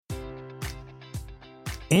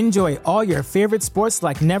Enjoy all your favorite sports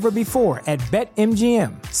like never before at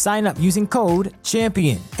BetMGM. Sign up using code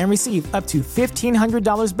CHAMPION and receive up to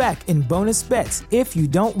 $1,500 back in bonus bets if you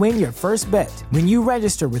don't win your first bet. When you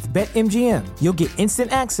register with BetMGM, you'll get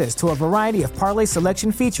instant access to a variety of parlay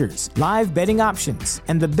selection features, live betting options,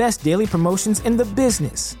 and the best daily promotions in the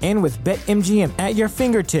business. And with BetMGM at your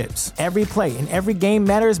fingertips, every play and every game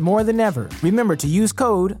matters more than ever. Remember to use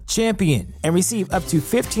code CHAMPION and receive up to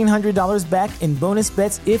 $1,500 back in bonus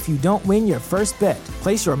bets if you don't win your first bet.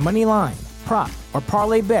 Place your money line, prop, or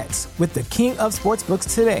parlay bets with the king of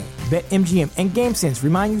sportsbooks today. BetMGM and GameSense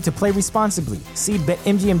remind you to play responsibly. See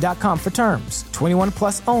BetMGM.com for terms. 21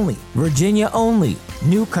 plus only. Virginia only.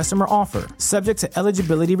 New customer offer. Subject to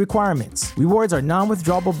eligibility requirements. Rewards are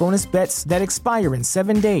non-withdrawable bonus bets that expire in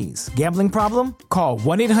 7 days. Gambling problem? Call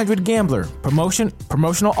 1-800-GAMBLER.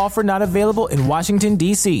 Promotional offer not available in Washington,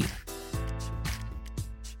 D.C.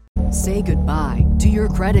 Say goodbye to your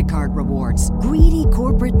credit card rewards. Greedy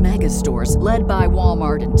corporate mega stores, led by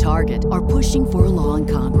Walmart and Target, are pushing for a law in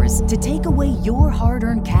Congress to take away your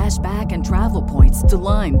hard-earned cash back and travel points to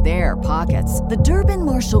line their pockets. The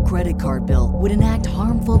Durbin-Marshall credit card bill would enact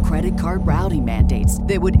harmful credit card routing mandates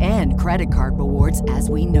that would end credit card rewards as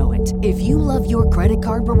we know it. If you love your credit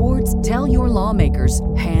card rewards, tell your lawmakers,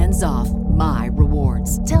 hands off my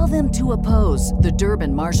rewards. Tell them to oppose the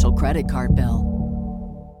Durbin-Marshall credit card bill.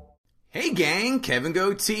 Hey gang, Kevin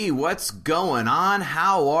Goatee, what's going on?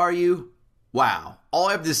 How are you? Wow, all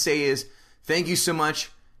I have to say is thank you so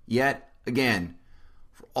much yet again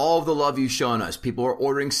for all of the love you've shown us. People are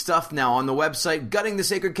ordering stuff now on the website,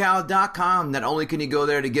 guttingthesacredcow.com. Not only can you go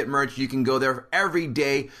there to get merch, you can go there every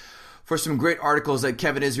day for some great articles that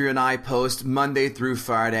Kevin Israel and I post Monday through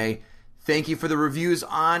Friday. Thank you for the reviews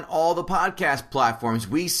on all the podcast platforms.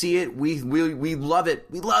 We see it. We love it.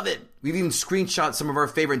 We love it. We've even screenshot some of our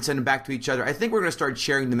favorites and send them back to each other. I think we're going to start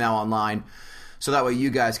sharing them now online so that way you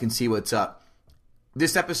guys can see what's up.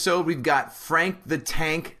 This episode, we've got Frank the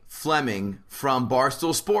Tank Fleming from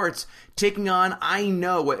Barstool Sports taking on, I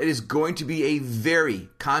know what it is going to be a very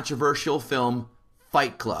controversial film,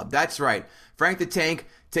 Fight Club. That's right. Frank the Tank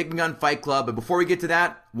taking on Fight Club. But before we get to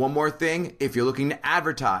that, one more thing. If you're looking to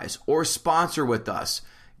advertise or sponsor with us,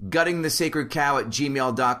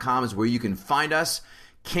 guttingthesacredcow@gmail.com is where you can find us.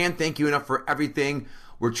 Can't thank you enough for everything.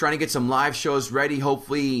 We're trying to get some live shows ready.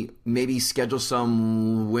 Hopefully, maybe schedule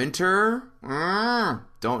some winter.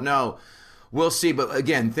 Don't know. We'll see. But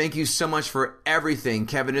again, thank you so much for everything.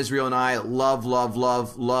 Kevin Israel and I love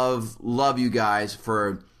you guys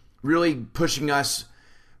for really pushing us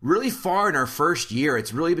really far in our first year.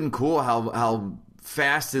 It's really been cool how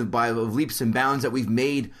fast and by leaps and bounds that we've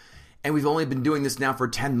made. And we've only been doing this now for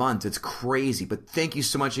 10 months. It's crazy. But thank you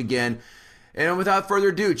so much again. And without further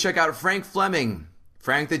ado, check out Frank Fleming,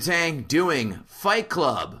 Frank the Tank, doing Fight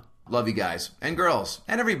Club. Love you guys and girls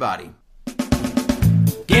and everybody.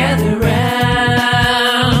 Gather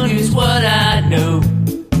round, here's what I know.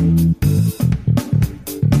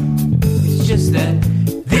 It's just that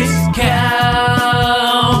this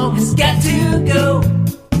cow has got to go.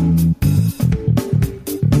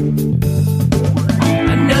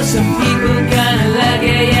 I know some people kinda like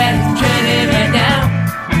it, yeah, it's trending right now.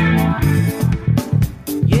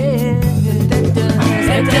 Yeah,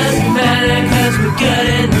 that doesn't matter, cause we're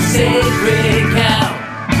gutting the sacred cow.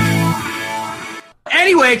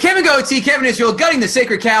 Anyway, Kevin Goatee, Kevin Israel, gutting the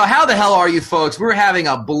sacred cow. How the hell are you folks? We're having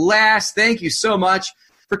a blast. Thank you so much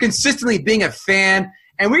for consistently being a fan.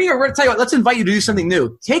 And we're going to tell you what, let's invite you to do something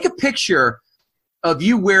new. Take a picture of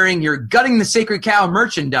you wearing your Gutting the Sacred Cow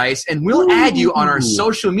merchandise, and we'll add you on our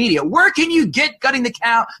social media. Where can you get Gutting the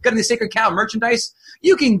Sacred Cow merchandise?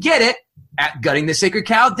 You can get it at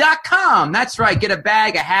guttingthesacredcow.com. That's right. Get a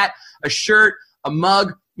bag, a hat, a shirt, a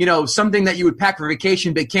mug, something that you would pack for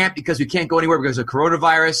vacation but can't because we can't go anywhere because of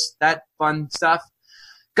coronavirus, that fun stuff.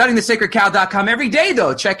 Guttingthesacredcow.com every day,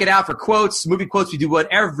 though. Check it out for quotes, movie quotes. We do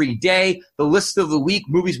what every day. The list of the week,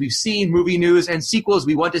 movies we've seen, movie news, and sequels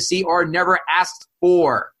we want to see or never asked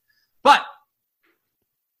for. But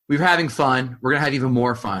we're having fun. We're going to have even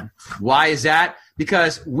more fun. Why is that?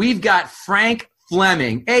 Because we've got Frank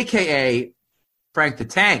Fleming, a.k.a. Frank the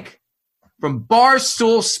Tank, from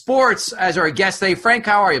Barstool Sports as our guest today. Frank,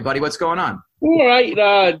 how are you, buddy? What's going on? All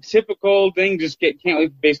right. Typical thing. Just can't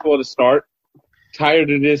wait for baseball to start.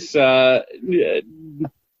 Tired of this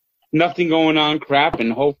nothing going on crap,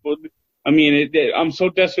 and hopefully, I'm so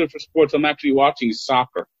desperate for sports. I'm actually watching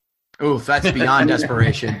soccer. Oof, that's beyond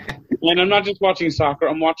desperation. And I'm not just watching soccer.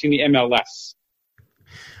 I'm watching the MLS.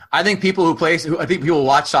 I think people who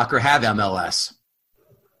watch soccer have MLS.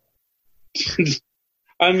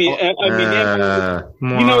 I mean, I'll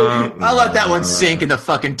let that one sink in the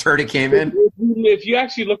fucking turd it came in. If you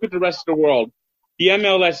actually look at the rest of the world, the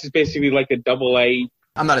MLS is basically like a AA.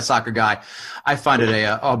 I'm not a soccer guy. I find it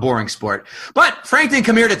a boring sport. But Frank didn't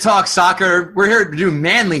come here to talk soccer. We're here to do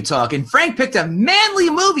manly talk. And Frank picked a manly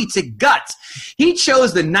movie to gut. He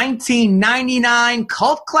chose the 1999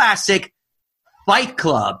 cult classic Fight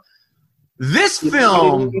Club. This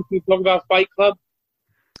film... You talk about Fight Club?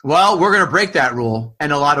 Well, we're going to break that rule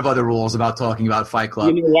and a lot of other rules about talking about Fight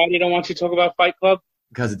Club. You know why they don't want you to talk about Fight Club?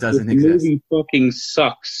 Because it doesn't the exist. Movie fucking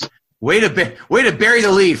sucks. Way to bury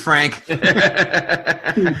the lead, Frank. A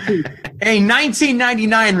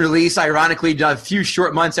 1999 release, ironically, a few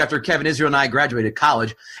short months after Kevin Israel and I graduated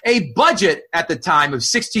college. A budget at the time of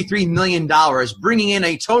 $63 million, bringing in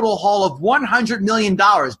a total haul of $100 million.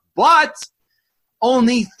 But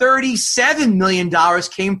only $37 million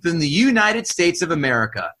came from the United States of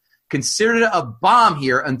America. Considered a bomb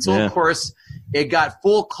here until, of course, it got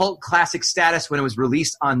full cult classic status when it was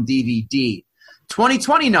released on DVD.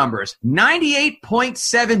 2020 numbers,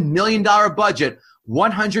 $98.7 million budget,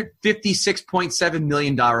 $156.7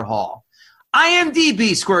 million haul.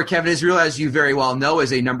 IMDb score, Kevin Israel, as you very well know,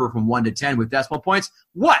 is a number from 1 to 10 with decimal points.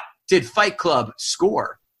 What did Fight Club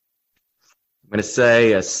score? I'm going to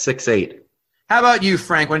say a 6.8. How about you,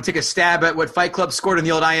 Frank? Want to take a stab at what Fight Club scored in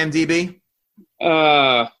the old IMDb?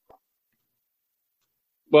 Well,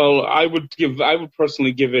 I would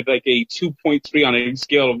personally give it like a 2.3 on a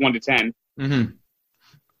scale of 1 to 10. Mm-hmm.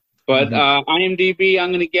 But IMDb,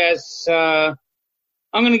 I'm going to guess a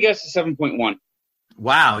 7.1.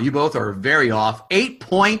 Wow, you both are very off.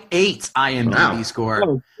 8.8 IMDb score.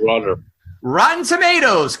 Oh, brother. Rotten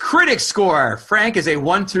Tomatoes critics score. Frank is a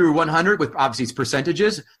 1 through 100 with obviously its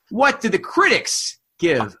percentages. What did the critics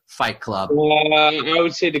give Fight Club? I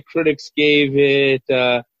would say the critics gave it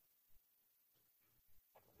a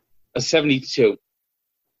 72.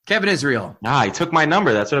 Kevin Israel. He took my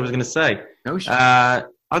number. That's what I was going to say. No shit.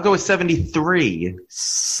 I'll go with 73.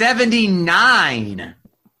 79.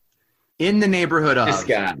 In the neighborhood of. This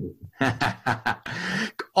guy.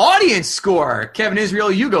 Audience score. Kevin Israel,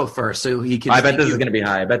 you go first so he can. I bet this is going to be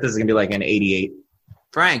high. I bet this is going to be like an 88.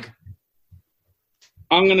 Frank.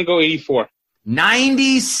 I'm going to go 84.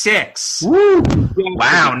 96. Woo!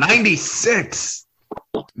 Wow, 96.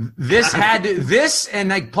 This and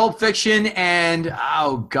like Pulp Fiction and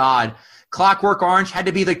Clockwork Orange had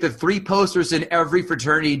to be like the 3 posters in every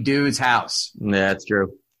fraternity dude's house. Yeah, that's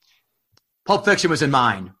true. Pulp Fiction was in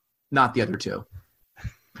mine, not the other 2.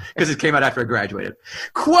 Because it came out after I graduated.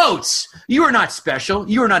 Quotes. You are not special.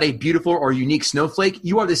 You are not a beautiful or unique snowflake.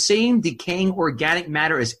 You are the same decaying organic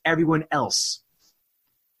matter as everyone else.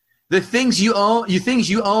 The things you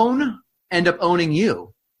own end up owning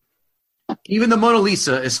you. Even the Mona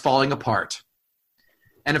Lisa is falling apart.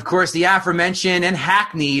 And, of course, the aforementioned and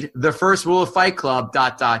hackneyed The First Rule of Fight Club, ...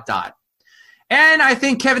 And I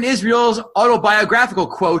think Kevin Israel's autobiographical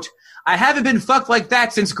quote, I haven't been fucked like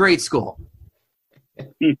that since grade school.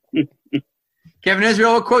 Kevin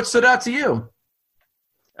Israel, what quote stood out to you?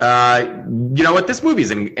 You know what? This movie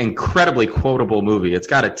is an incredibly quotable movie. It's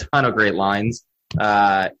got a ton of great lines.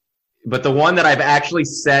 But the one that I've actually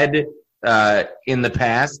said in the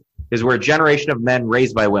past is we're a generation of men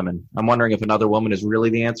raised by women. I'm wondering if another woman is really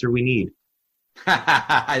the answer we need.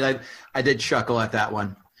 I did chuckle at that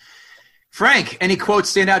one. Frank, any quotes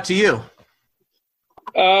stand out to you?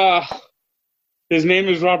 His name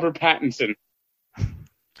is Robert Pattinson.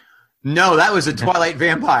 No, that was a Twilight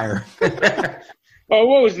vampire. Oh,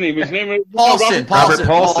 what was his name? His name was Paulson.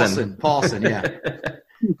 Paulson, yeah.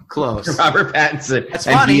 Close. Robert Pattinson. That's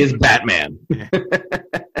and funny. he is Batman.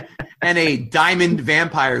 And a diamond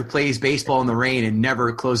vampire who plays baseball in the rain and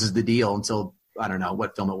never closes the deal until, I don't know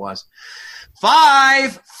what film it was.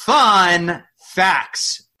 5 fun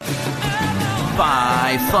facts.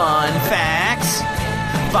 5 fun facts.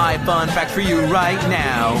 5 fun facts for you right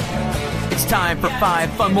now. It's time for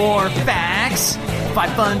 5 fun more facts.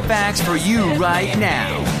 5 fun facts for you right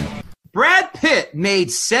now. Brad Pitt made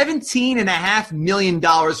 $17.5 million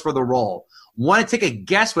for the role. Want to take a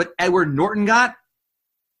guess what Edward Norton got?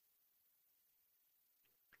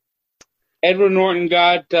 Edward Norton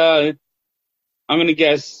got, I'm going to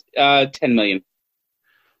guess, $10 million.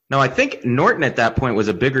 No, I think Norton at that point was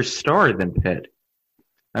a bigger star than Pitt.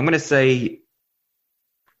 I'm going to say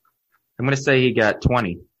he got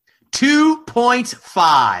 20.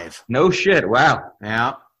 2.5. No shit. Wow.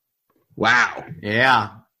 Yeah. Wow. Yeah.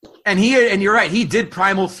 And you're right. He did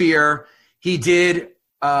Primal Fear. He did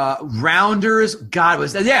Rounders. God,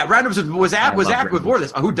 Rounders was after before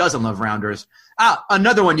this. Oh, who doesn't love Rounders?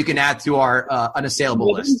 Another one you can add to our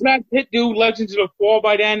unassailable list. Didn't Brad Pitt do Legends of the Fall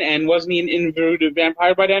by then, and wasn't he in Interview with the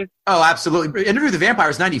Vampire by then? Oh, absolutely. Interview with the Vampire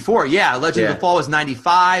was 94. Yeah, Legends of the Fall was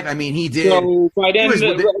 95. I mean, he did. So by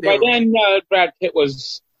then, Brad Pitt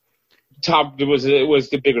was top. Was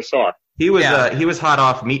the bigger star. He was hot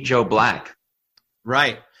off Meet Joe Black.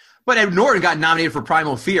 Right. But Ed Norton got nominated for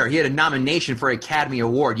Primal Fear. He had a nomination for Academy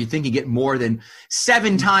Award. You'd think he'd get more than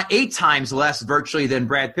 8 times less virtually than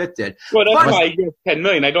Brad Pitt did. Well, that's why he gets $10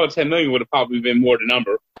 million. I know $10 million would have probably been more the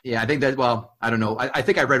number. Yeah, I think that, I don't know. I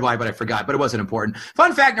think I read why, but I forgot. But it wasn't important.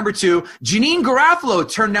 Fun fact number 2, Janine Garofalo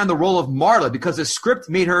turned down the role of Marla because the script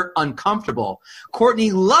made her uncomfortable.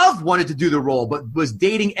 Courtney Love wanted to do the role, but was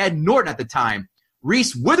dating Ed Norton at the time.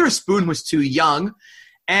 Reese Witherspoon was too young.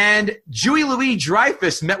 And Julie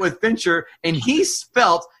Louis-Dreyfus met with Fincher, and he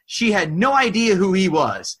felt she had no idea who he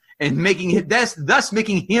was, and thus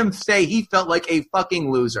making him say he felt like a fucking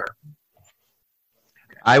loser.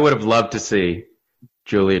 I would have loved to see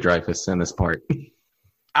Julia Dreyfus in this part.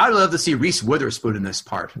 I would love to see Reese Witherspoon in this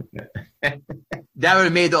part. That would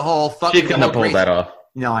have made the whole fuck. She couldn't have pulled that off.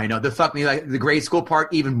 No, I know. The fuck me like the grade school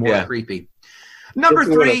part even more creepy. Number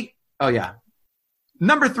 3. Oh yeah.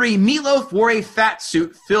 Number 3, Meatloaf wore a fat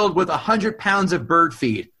suit filled with 100 pounds of bird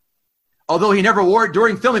feed. Although he never wore it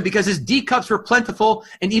during filming because his D cups were plentiful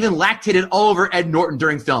and even lactated all over Ed Norton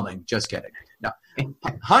during filming. Just kidding. No.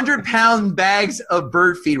 100-pound bags of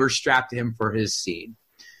bird feed were strapped to him for his scene.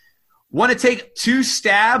 Want to take 2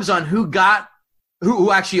 stabs on who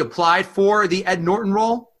actually applied for the Ed Norton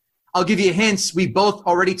role? I'll give you hints. We both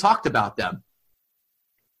already talked about them.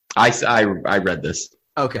 I read this.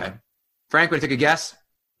 Okay. Frank, want to take a guess?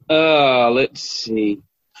 Let's see.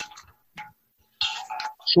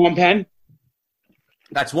 Sean Penn?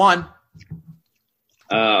 That's one.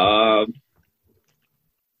 Robert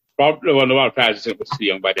Pattinson was too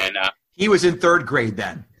young by then. He was in 3rd grade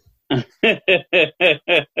then.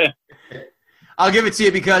 I'll give it to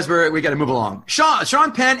you because we got to move along.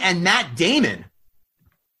 Sean Penn and Matt Damon.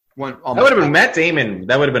 That would have been Matt Damon.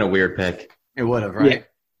 That would have been a weird pick. It would have, right? Yeah.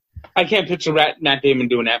 I can't picture Matt Damon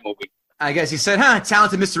doing that movie. I guess he said,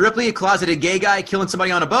 talented Mr. Ripley, a closeted gay guy killing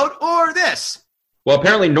somebody on a boat, or this. Well,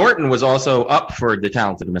 apparently Norton was also up for the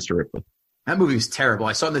talented Mr. Ripley. That movie was terrible.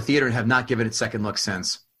 I saw it in the theater and have not given it a second look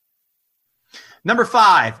since. Number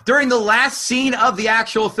 5, during the last scene of the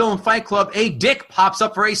actual film Fight Club, a dick pops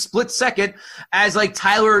up for a split second as like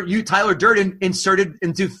Tyler Durden inserted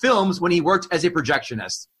into films when he worked as a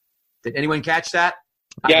projectionist. Did anyone catch that?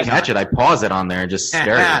 I didn't catch it. I pause it on there and just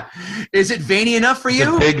stare at it. Is it veiny enough for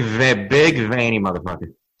you? It's a big veiny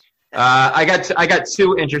motherfucker. I got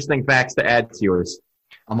 2 interesting facts to add to yours.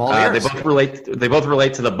 I'm all ears. They both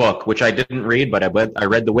relate to the book, which I didn't read, but I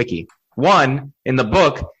read the wiki. One, in the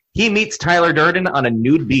book, he meets Tyler Durden on a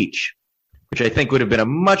nude beach, which I think would have been a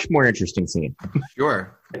much more interesting scene.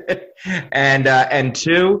 Sure. And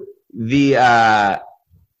 2,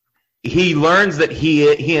 he learns that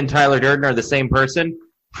he and Tyler Durden are the same person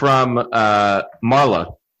from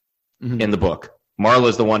Marla in the book.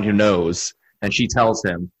 Marla's the one who knows, and she tells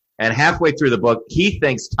him. And halfway through the book, he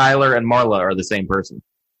thinks Tyler and Marla are the same person.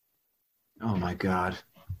 Oh, my God.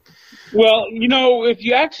 Well, if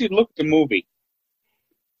you actually look at the movie,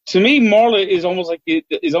 to me, Marla is almost like the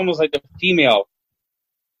female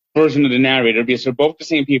version of the narrator because they're both the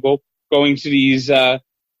same people going to these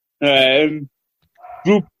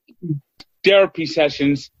group therapy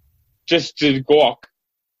sessions just to gawk.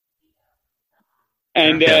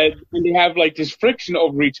 And they have like this friction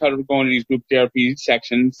over each other going to these group therapy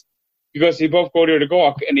sections because they both go there to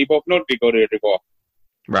gawk and they both know they go there to gawk.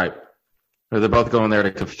 Right. Or they're both going there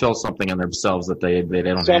to fulfill something in themselves that they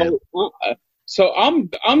don't have. So I'm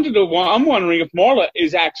wondering if Marla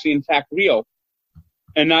is actually in fact real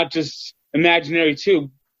and not just imaginary too.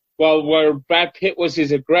 Well, where Brad Pitt was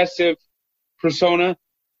his aggressive persona,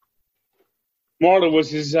 Marla was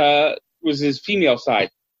his female side.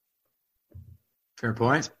 Fair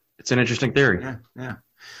point. It's an interesting theory. Yeah.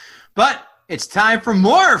 But it's time for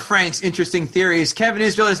more of Frank's interesting theories. Kevin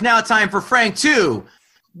Israel, it's now time for Frank to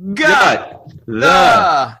gut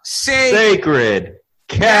the sacred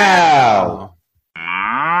cow.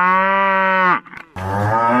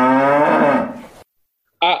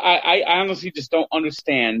 I honestly just don't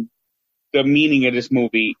understand the meaning of this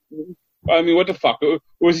movie. I mean, what the fuck?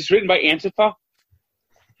 Was this written by Antifa?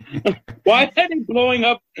 Why are they blowing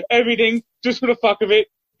up everything just for the fuck of it?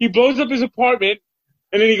 He blows up his apartment,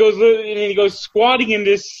 and then he goes squatting in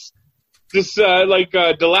this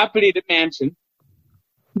dilapidated mansion.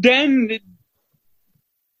 Then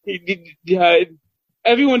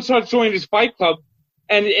everyone starts joining this fight club,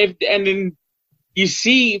 and then you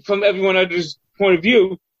see from everyone else's point of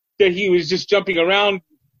view that he was just jumping around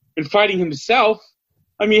and fighting himself.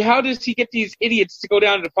 I mean, how does he get these idiots to go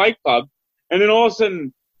down to the fight club and then all of a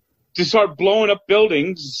sudden to start blowing up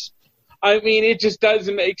buildings? I mean, it just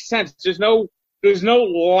doesn't make sense. There's no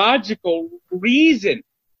logical reason.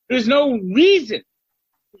 There's no reason.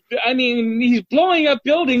 I mean, he's blowing up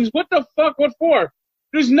buildings. What the fuck? What for?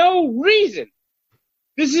 There's no reason.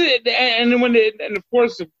 This is, and of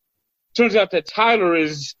course, it turns out that Tyler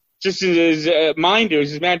is just his minder,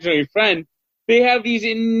 his imaginary friend. They have these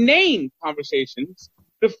inane conversations.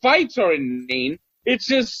 The fights are inane. It's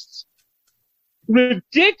just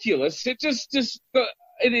ridiculous. There's just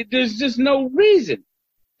no reason.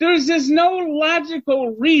 There's just no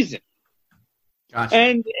logical reason. Gotcha.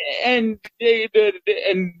 And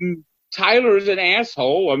Tyler's an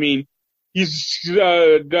asshole. I mean,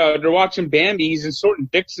 they're watching Bambi. He's inserting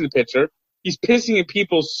dicks in the picture. He's pissing in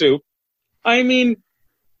people's soup. I mean,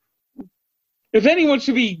 if anyone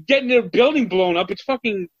should be getting their building blown up, it's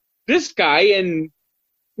fucking this guy, and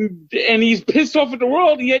he's pissed off at the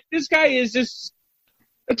world, and yet this guy is just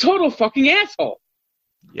a total fucking asshole.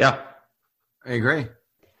 Yeah. I agree.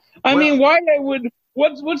 I mean,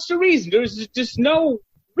 what's the reason? There's just no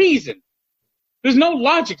reason. There's no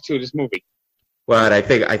logic to this movie. Well, I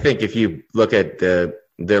think if you look at the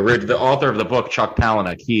author of the book, Chuck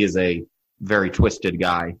Palahniuk, he is a very twisted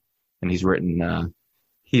guy, and he's written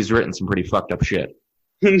some pretty fucked up shit.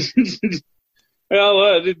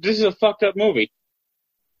 Well, this is a fucked up movie.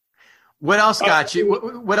 What else got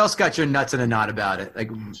you? What else got your nuts in a knot about it?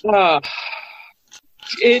 Like,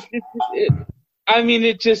 I mean,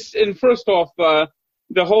 it just. And first off,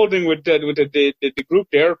 the whole thing with the group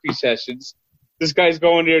therapy sessions. This guy's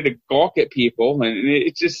going there to gawk at people, and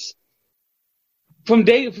it just from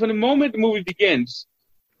the moment the movie begins,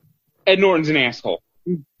 Ed Norton's an asshole.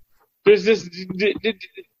 There's this,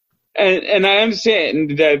 and I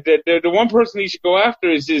understand that the one person he should go after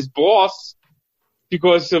is his boss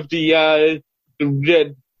because of the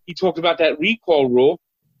he talked about that recall rule,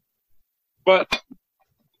 but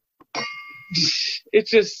it's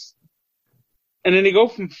just, and then they go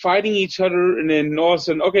from fighting each other, and then all of a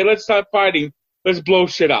sudden, okay, let's stop fighting. Let's blow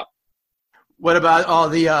shit up. what about all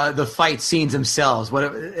the fight scenes themselves?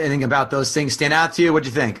 Anything about those things stand out to you? What'd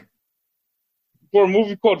you think? For a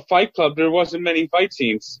movie called Fight Club, there wasn't many fight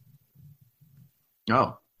scenes.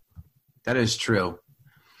 Oh, that is true.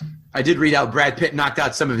 I did read out Brad Pitt knocked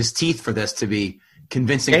out some of his teeth for this to be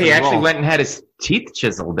convincing. Yeah, he actually role. went and had his teeth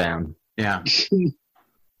chiseled down. Yeah.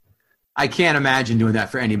 I can't imagine doing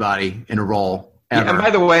that for anybody in a role ever. Yeah, and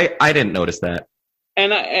by the way, I didn't notice that.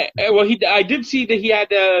 And I did see that he had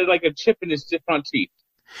like a chip in his front teeth.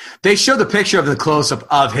 They showed the picture of the close-up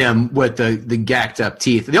of him with the gacked-up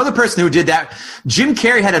teeth. The other person who did that, Jim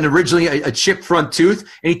Carrey had originally a chipped front tooth,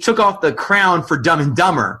 and he took off the crown for Dumb and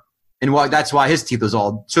Dumber, and that's why his tooth was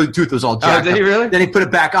all jacked up. Did he really? Then he put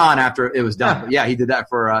it back on after it was done. Huh. Yeah, he did that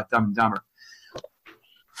for Dumb and Dumber.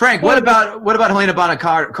 Frank, what about Helena Bonham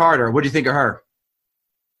Carter? What do you think of her?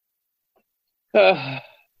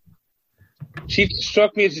 She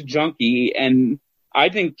struck me as a junkie, and I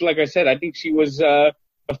think, like I said, I think she was a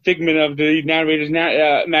figment of the narrator's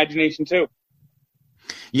imagination too.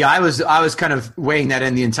 Yeah, I was kind of weighing that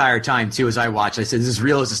in the entire time too as I watched. I said, "Is this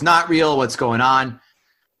real? Is this not real? What's going on?"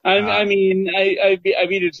 I mean,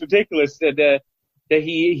 it's ridiculous that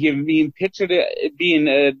he being pictured being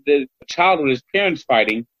the child with his parents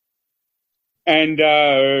fighting, and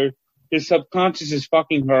his subconscious is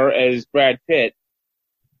fucking her as Brad Pitt,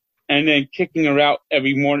 and then kicking her out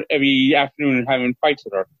every afternoon and having fights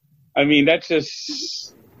with her. I mean, that's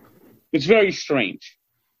just, it's very strange.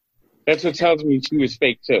 That's what tells me she was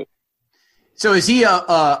fake too. So is he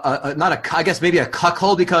I guess maybe a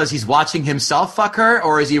cuckold because he's watching himself fuck her,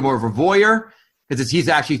 or is he more of a voyeur because he's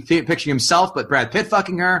actually picturing himself but Brad Pitt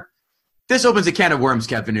fucking her? This opens a can of worms,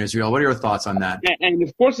 Kevin Israel. What are your thoughts on that? And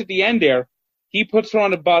of course, at the end there, he puts her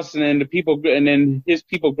on a bus, and then his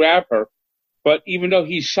people grab her. But even though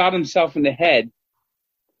he shot himself in the head,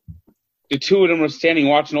 the two of them are standing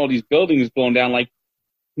watching all these buildings blown down like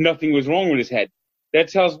nothing was wrong with his head. That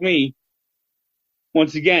tells me,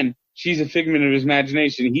 once again, she's a figment of his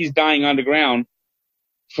imagination. He's dying on the ground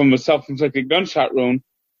from a self-inflicted gunshot wound,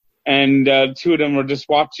 and the two of them are just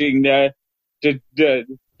watching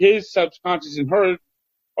his subconscious and her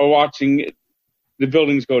are watching the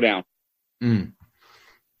buildings go down. Mm.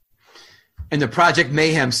 And the Project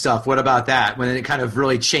Mayhem stuff, what about that? When it kind of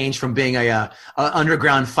really changed from being a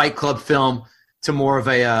underground Fight Club film to more of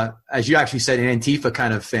a, as you actually said, an Antifa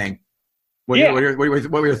kind of thing. What Yeah.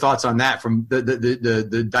 were your thoughts on that from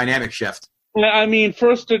the dynamic shift? I mean,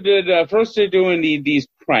 first they're doing these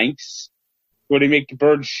pranks where they make the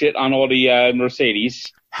birds shit on all the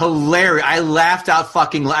Mercedes. Hilarious! I laughed out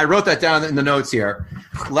I wrote that down in the notes here.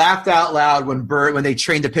 Laughed out loud when they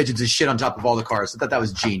trained the pigeons to shit on top of all the cars. I thought that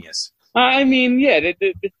was genius. I mean, yeah,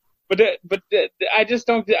 but I just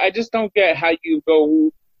don't get how you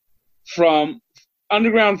go from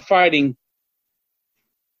underground fighting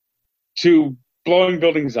to blowing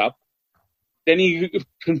buildings up. Then he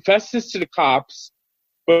confesses to the cops,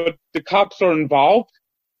 but the cops are involved.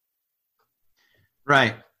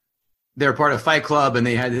 Right. They're part of Fight Club, and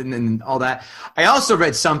they had and all that. I also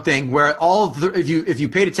read something where if you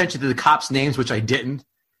paid attention to the cops' names, which I didn't,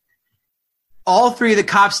 all three of the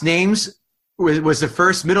cops' names was the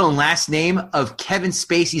first, middle, and last name of Kevin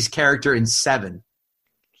Spacey's character in Seven.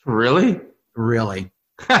 Really? Really.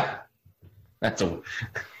 That's a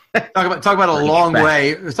talk about a long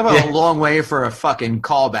way. Talk about a long way for a fucking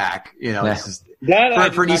callback. You know, this is,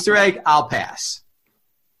 for an Easter egg, I'll pass.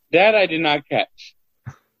 That I did not catch.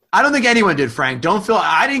 I don't think anyone did, Frank.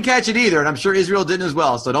 I didn't catch it either, and I'm sure Israel didn't as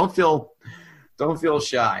well. So don't feel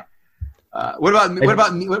shy. What about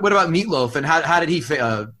Meatloaf, and how did he?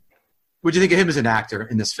 What do you think of him as an actor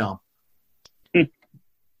in this film?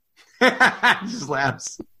 Just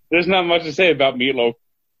laughs. There's not much to say about Meatloaf.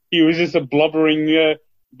 He was just a blubbering,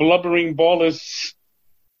 ballless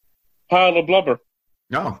pile of blubber.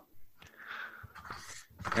 No.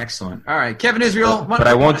 Excellent. All right, Kevin Israel. But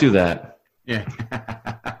I won't do that. Yeah.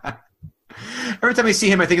 Every time I see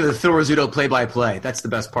him, I think of the Phil Rizzuto play-by-play. That's the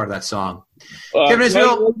best part of that song. Kevin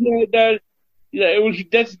Israel.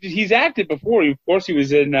 He's acted before. Of course, he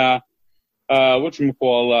was in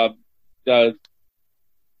whatchamacall, a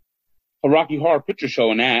Rocky Horror Picture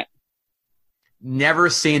Show in that. Never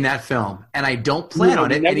seen that film, and I don't plan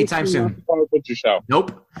on it anytime soon. Rocky Horror Picture Show.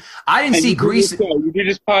 Nope. I didn't see Grease. You did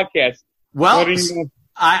this podcast. Well,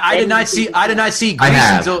 I did not see Grease I did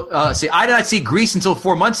not see Grease until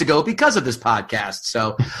 4 months ago because of this podcast.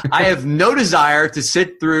 So I have no desire to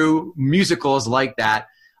sit through musicals like that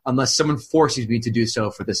unless someone forces me to do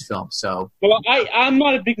so for this film. So, well, I'm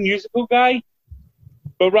not a big musical guy,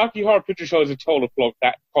 but Rocky Horror Picture Show is a total cult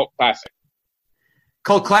classic.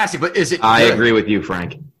 Cult classic, but is it? I agree with you,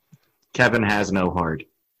 Frank. Kevin has no heart.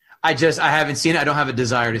 I haven't seen it. I don't have a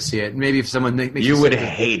desire to see it. Maybe if someone makes you would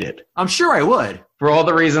hate it. I'm sure I would. For all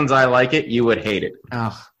the reasons I like it, you would hate it.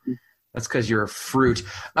 Oh, that's because you're a fruit.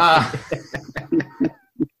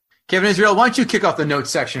 Kevin Israel, why don't you kick off the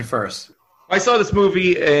notes section first? I saw this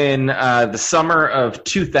movie in the summer of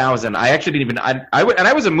 2000. I actually didn't even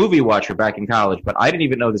I was a movie watcher back in college, but I didn't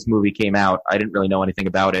even know this movie came out. I didn't really know anything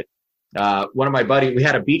about it. One of my buddies, we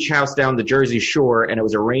had a beach house down the Jersey Shore, and it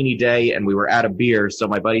was a rainy day, and we were out of beer. So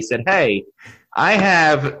my buddy said, "Hey, I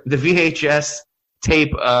have the VHS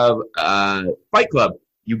tape of Fight Club.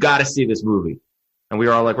 You got to see this movie." And we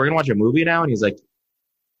were all like, "We're gonna watch a movie now?" And he's like,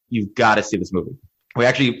 "You've got to see this movie." We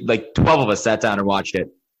actually, 12 of us sat down and watched it.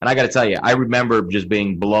 And I got to tell you, I remember just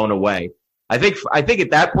being blown away. I think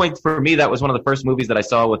at that point for me, that was one of the first movies that I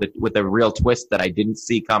saw with a real twist that I didn't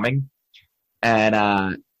see coming. And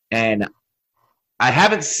I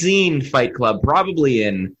haven't seen Fight Club probably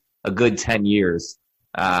in a good 10 years.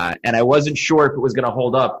 And I wasn't sure if it was going to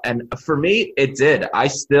hold up. And for me, it did. I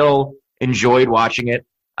still enjoyed watching it.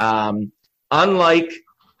 Unlike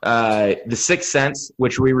The Sixth Sense,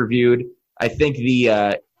 which we reviewed, I think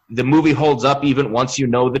the movie holds up even once you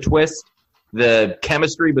know the twist. The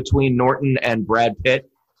chemistry between Norton and Brad Pitt,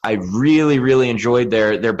 I really, really enjoyed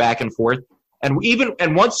their back and forth. And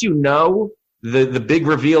once you know the big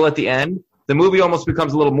reveal at the end, the movie almost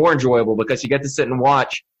becomes a little more enjoyable because you get to sit and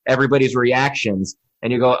watch everybody's reactions,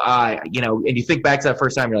 and you go, and you think back to that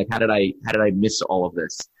first time, you're like, how did I miss all of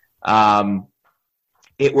this? For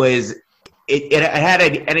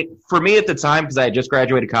me at the time, because I had just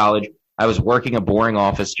graduated college, I was working a boring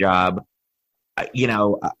office job.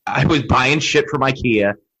 I was buying shit from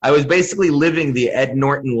IKEA. I was basically living the Ed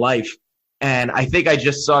Norton life. And I think I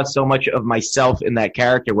just saw so much of myself in that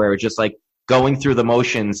character where it was just like going through the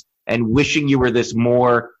motions and wishing you were this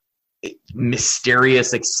more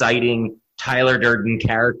mysterious, exciting Tyler Durden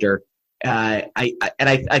character. I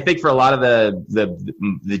think for a lot of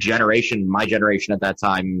the generation, my generation at that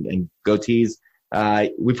time, and goatees,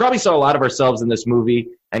 we probably saw a lot of ourselves in this movie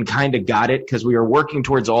and kind of got it because we were working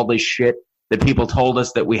towards all this shit that people told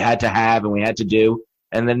us that we had to have and we had to do.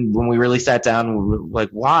 And then when we really sat down, we were like,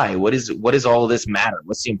 why? What is all of this matter?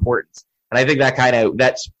 What's the importance? And I think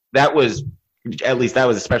that was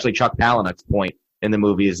especially Chuck Palahniuk's point in the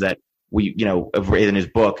movie is that in his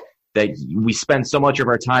book that we spend so much of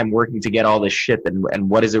our time working to get all this shit, and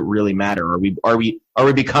what does it really matter? Are we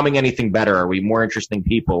becoming anything better? Are we more interesting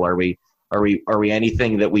people? Are we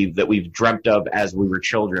anything that we've dreamt of as we were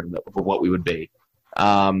children of what we would be?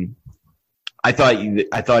 I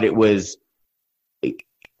thought it was, the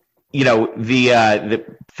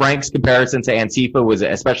Frank's comparison to Antifa was,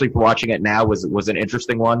 especially for watching it now, was an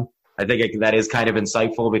interesting one. I think that is kind of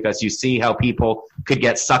insightful because you see how people could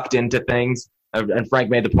get sucked into things. And Frank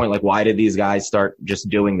made the point, like, why did these guys start just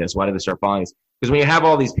doing this? Why did they start following this? Because when you have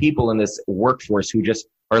all these people in this workforce who just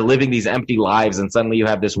are living these empty lives, and suddenly you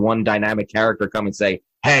have this one dynamic character come and say,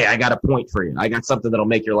 hey, I got a point for you. I got something that'll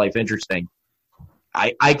make your life interesting.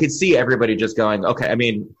 I could see everybody just going, okay, I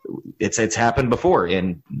mean, it's happened before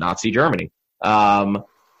in Nazi Germany. Which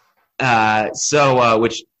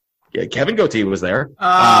Kevin Goatee was there.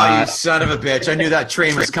 Oh, you son of a bitch. I knew that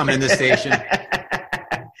train was coming in the station.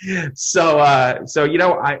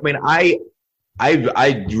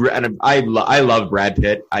 I love Brad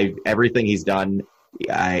Pitt. Everything he's done.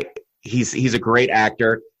 He's a great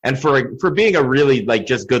actor, and for being a really like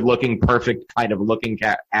just good looking, perfect kind of looking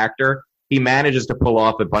actor, he manages to pull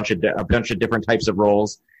off a bunch of different types of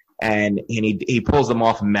roles, and he pulls them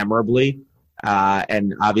off memorably.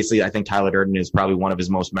 And obviously, I think Tyler Durden is probably one of his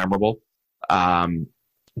most memorable.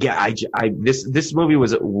 This movie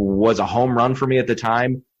was a home run for me at the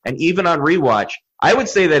time. And even on rewatch, I would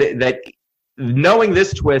say that knowing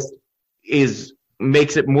this twist is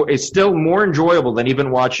still more enjoyable than even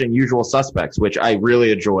watching Usual Suspects, which I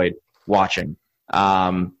really enjoyed watching.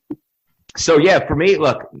 For me,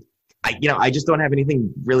 look, I just don't have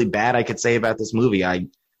anything really bad I could say about this movie. I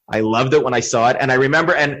loved it when I saw it, and I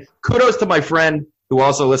remember. And kudos to my friend who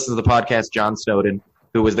also listens to the podcast, John Snowden,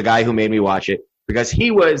 who was the guy who made me watch it, because he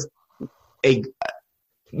was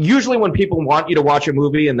usually when people want you to watch a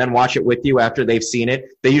movie and then watch it with you after they've seen it,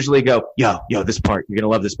 they usually go, yo, this part, you're going to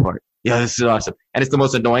love this part. Yo, this is awesome. And it's the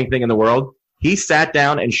most annoying thing in the world. He sat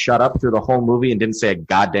down and shut up through the whole movie and didn't say a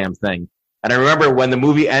goddamn thing. And I remember when the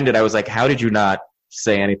movie ended, I was like, how did you not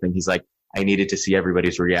say anything? He's like, I needed to see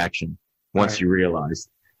everybody's reaction once you realized.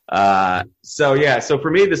 So for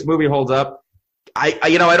me, this movie holds up.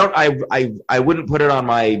 I wouldn't put it on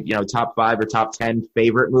my, top 5 or top 10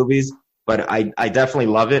 favorite movies, but I definitely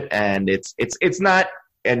love it. And it's not,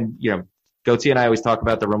 and Goatee and I always talk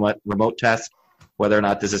about the remote test, whether or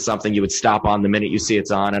not this is something you would stop on the minute you see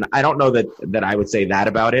it's on. And I don't know that I would say that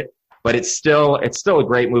about it, but it's still a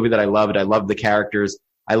great movie that I loved. I love the characters.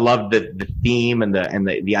 I love the theme and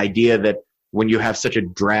the idea that when you have such a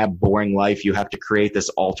drab, boring life, you have to create this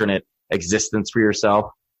alternate existence for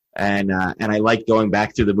yourself. And I like going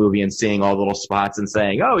back through the movie and seeing all the little spots and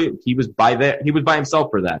saying, oh, he was by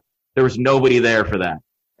himself for that. There was nobody there for that.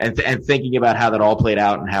 And thinking about how that all played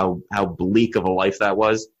out and how bleak of a life that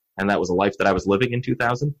was. And that was a life that I was living in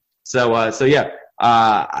 2000.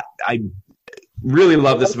 I really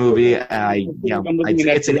love this movie.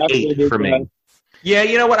 It's an 8 for me. Yeah,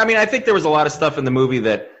 you know what? I mean, I think there was a lot of stuff in the movie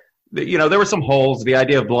that, there were some holes. The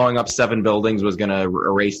idea of blowing up 7 buildings was going to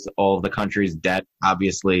erase all of the country's debt,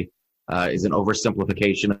 obviously, is an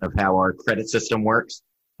oversimplification of how our credit system works,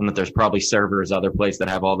 and that there's probably servers other place that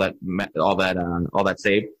have all that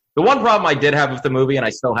saved. The one problem I did have with the movie, and I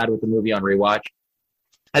still had with the movie on rewatch,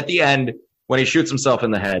 at the end, when he shoots himself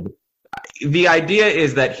in the head, the idea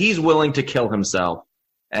is that he's willing to kill himself,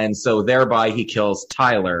 and so thereby he kills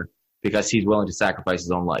Tyler because he's willing to sacrifice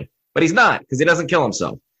his own life. But he's not, because he doesn't kill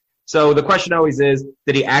himself. So the question always is,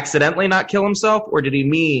 did he accidentally not kill himself, or did he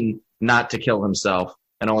mean not to kill himself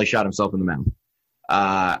and only shot himself in the mouth?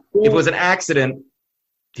 If it was an accident,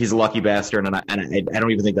 he's a lucky bastard, and I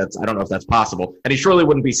don't even think I don't know if that's possible. And he surely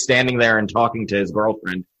wouldn't be standing there and talking to his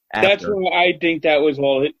girlfriend after. That's why I think that was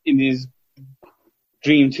all in his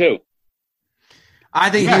dream too. I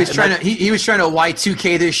think he was trying to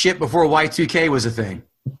Y2K this shit before Y2K was a thing.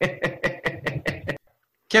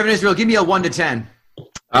 Kevin Israel, give me a 1 to 10.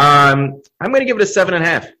 I'm going to give it a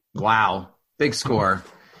 7.5. Wow. Big score.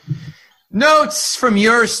 Notes from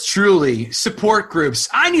yours truly. Support groups.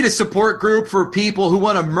 I need a support group for people who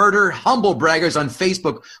want to murder humble braggers on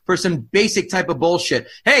Facebook for some basic type of bullshit.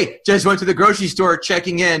 Hey, just went to the grocery store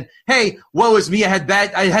checking in. Hey, woe is me.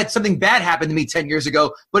 I had something bad happen to me 10 years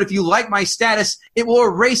ago. But if you like my status, it will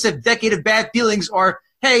erase a decade of bad feelings. Or,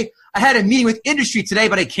 hey, I had a meeting with industry today,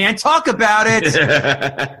 but I can't talk about it.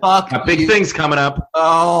 Fuck big things coming up.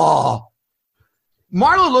 Oh.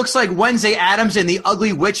 Marlo looks like Wednesday Addams and the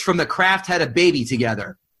ugly witch from The Craft had a baby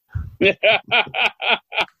together. I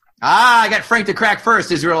got Frank to crack first,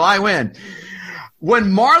 Israel. I win. When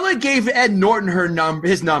Marla gave Ed Norton her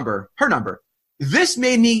number, this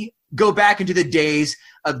made me go back into the days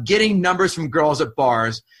of getting numbers from girls at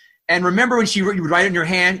bars. And remember when you would write it in your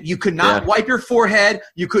hand, you could not wipe your forehead,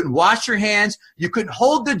 you couldn't wash your hands, you couldn't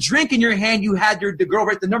hold the drink in your hand, you had the girl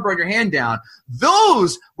write the number on your hand down.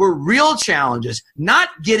 Those were real challenges, not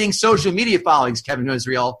getting social media followings, Kevin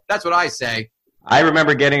Israel. That's what I say. I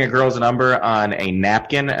remember getting a girl's number on a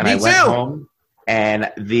napkin, and I went home, and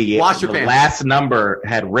the last number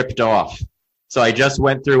had ripped off. So I just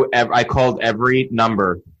went through, I called every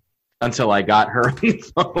number until I got her on the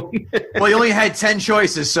phone. Well, you only had 10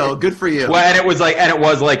 choices, so good for you. Well, and it was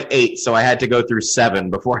like 8, so I had to go through 7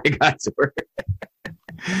 before I got to her.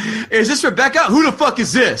 Is this Rebecca? Who the fuck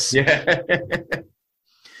is this? Yeah.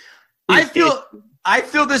 I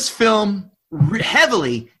feel this film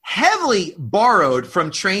heavily borrowed from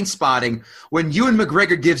Trainspotting when Ewan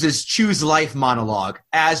McGregor gives his choose life monologue,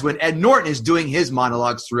 as when Ed Norton is doing his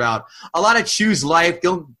monologues throughout. A lot of choose life,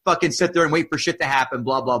 don't fucking sit there and wait for shit to happen,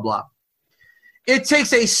 blah, blah, blah. It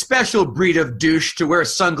takes a special breed of douche to wear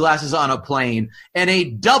sunglasses on a plane and a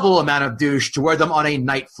double amount of douche to wear them on a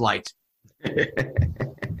night flight.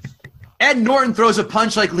 Ed Norton throws a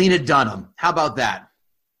punch like Lena Dunham. How about that?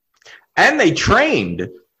 And they trained.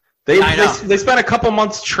 They spent a couple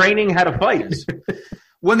months training how to fight.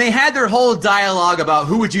 When they had their whole dialogue about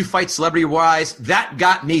who would you fight celebrity-wise, that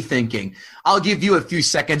got me thinking. I'll give you a few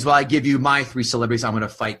seconds while I give you my 3 celebrities I'm going to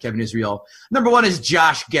fight, Kevin Israel. Number 1 is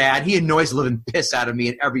Josh Gad. He annoys the living piss out of me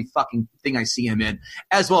in every fucking thing I see him in,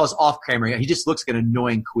 as well as off-camera. He just looks like an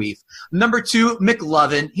annoying queef. Number 2,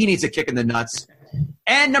 McLovin. He needs a kick in the nuts.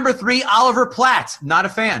 And number 3, Oliver Platt. Not a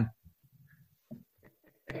fan.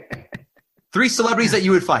 3 celebrities that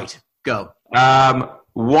you would fight. Go.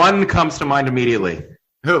 1 comes to mind immediately.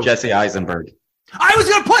 Who? Jesse Eisenberg. I was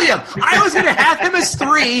going to put him. I was going to have him as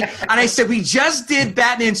 3, and I said, we just did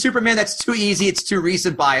Batman and Superman. That's too easy. It's too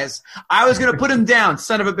recent bias. I was going to put him down.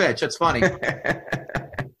 Son of a bitch. That's funny.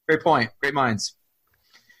 Great point. Great minds.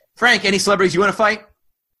 Frank, any celebrities you want to fight?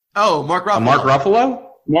 Oh, Mark Ruffalo. Mark Ruffalo?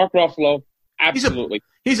 Mark Ruffalo. Absolutely.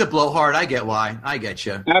 He's a blowhard. I get why. I get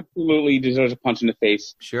you. Absolutely deserves a punch in the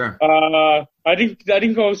face. Sure. I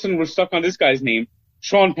didn't go and we're stuck on this guy's name.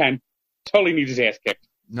 Sean Penn. Totally needs his ass kicked.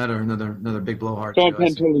 Another big blowhard. Sean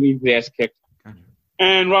Penn totally needs his ass kicked.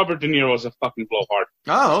 And Robert De Niro is a fucking blowhard.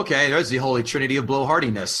 Oh, okay. There's the holy trinity of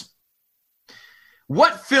blowhardiness.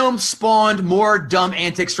 What film spawned more dumb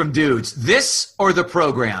antics from dudes? This or The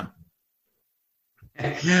Program?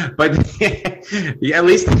 But yeah, at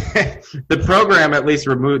least the program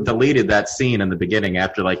deleted that scene in the beginning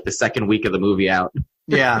after like the second week of the movie out.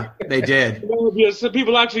 Yeah, they did. Well, yeah, so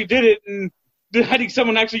people actually did it, and I think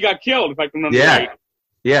someone actually got killed, if I can remember right.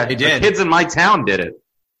 Yeah, they did. The kids in my town did it.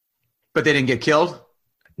 But they didn't get killed?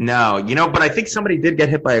 No, but I think somebody did get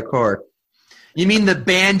hit by a car. You mean the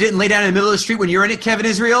band didn't lay down in the middle of the street when you're in it, Kevin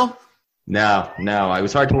Israel? No. It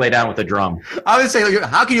was hard to lay down with a drum. I would say,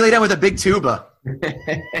 how can you lay down with a big tuba?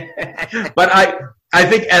 But I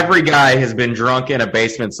think every guy has been drunk in a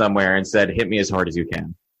basement somewhere and said, hit me as hard as you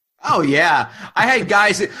can. Oh, yeah. I had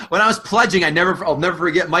guys, when I was pledging, I'll never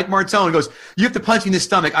forget, Mike Martone goes, you have to punch me in the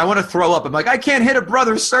stomach. I want to throw up. I'm like, I can't hit a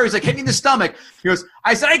brother, sir. He's like, hit me in the stomach. He goes,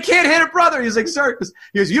 I said, I can't hit a brother. He's like, sir.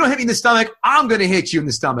 He goes, you don't hit me in the stomach. I'm going to hit you in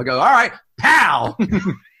the stomach. I go, all right, pow.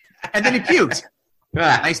 And then he puked.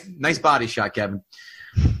 Nice body shot, Kevin.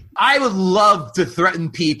 I would love to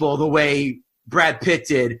threaten people the way Brad Pitt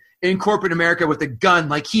did in corporate America with a gun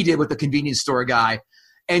like he did with the convenience store guy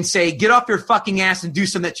and say, get off your fucking ass and do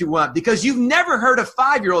something that you want. Because you've never heard a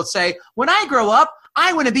 5-year-old say, when I grow up,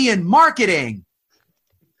 I want to be in marketing.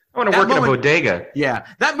 I want to work in a bodega. Yeah.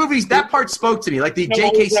 That part spoke to me. Like the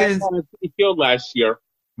J.K. Simmons. He killed last year.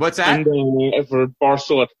 What's that? For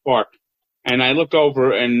Barstool at the Park. And I looked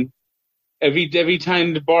over, and every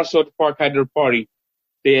time the Barstool at the Park had their party,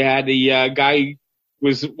 they had a guy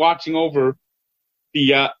was watching over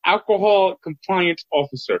the alcohol compliance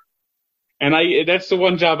officer. And that's the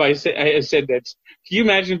one job I said that. Can you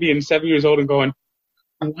imagine being 7 years old and going,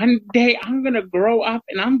 one day I'm going to grow up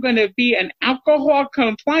and I'm going to be an alcohol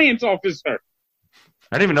compliance officer?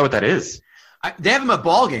 I don't even know what that is. They have them at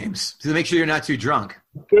ball games to make sure you're not too drunk.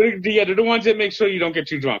 Yeah, they're the ones that make sure you don't get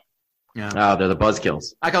too drunk. Yeah. Oh, they're the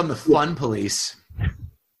buzzkills. I call them the fun police.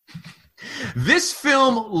 This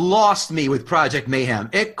film lost me with Project Mayhem.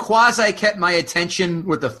 It quasi kept my attention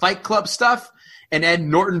with the Fight Club stuff and Ed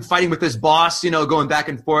Norton fighting with his boss, going back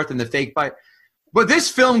and forth in the fake fight. But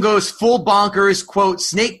this film goes full bonkers, quote,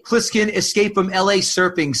 Snake Plissken escape from LA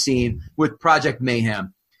surfing scene with Project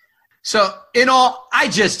Mayhem. So, in all, I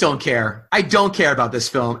just don't care. I don't care about this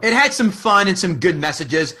film. It had some fun and some good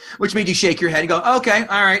messages, which made you shake your head and go, okay,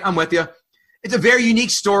 all right, I'm with you. It's a very unique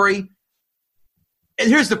story.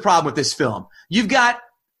 here's the problem with this film. You've got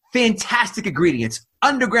fantastic ingredients.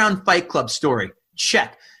 Underground Fight Club story.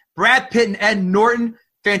 Check. Brad Pitt and Ed Norton,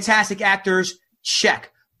 fantastic actors.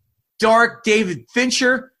 Check. Dark David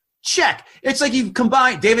Fincher. Check. It's like you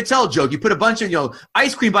combine David Tell joke. You put a bunch of,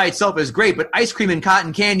 ice cream by itself is great, but ice cream and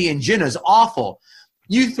cotton candy and gin is awful.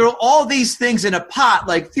 You throw all these things in a pot,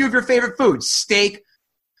 like a few of your favorite foods, steak,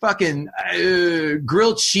 fucking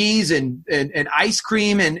grilled cheese and ice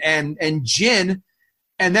cream and gin,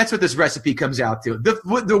 and that's what this recipe comes out to.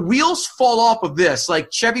 The wheels fall off of this,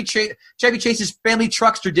 like Chevy Chase's family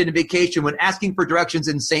truckster did in Vacation when asking for directions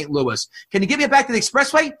in St. Louis. Can you get me back to the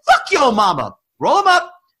expressway? Fuck you, mama. Roll them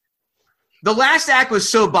up. The last act was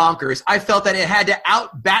so bonkers, I felt that it had to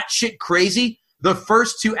out batshit crazy the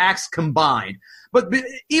first two acts combined. But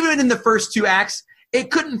even in the first two acts, it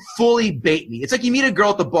couldn't fully bait me. It's like you meet a girl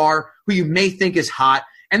at the bar who you may think is hot,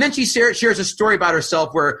 and then she shares a story about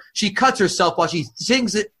herself where she cuts herself while she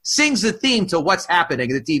sings the theme to What's Happening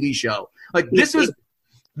in the TV show. Like this is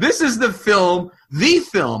the film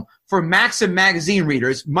for Maxim magazine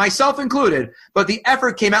readers, myself included, but the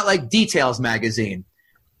effort came out like Details magazine.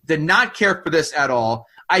 Did not care for this at all.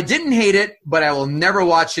 I didn't hate it, but I will never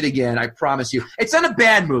watch it again. I promise you. It's not a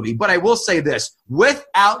bad movie, but I will say this.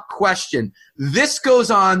 Without question, this goes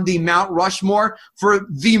on the Mount Rushmore for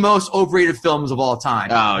the most overrated films of all time.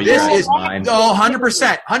 Oh, this you're is mind.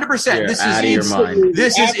 100%. 100%. You're This out of is your mind.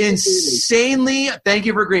 This is insanely, thank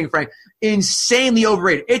you for agreeing, Frank, insanely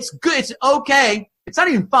overrated. It's good. It's okay. It's not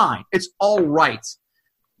even fine. It's all right.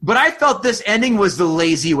 But I felt this ending was the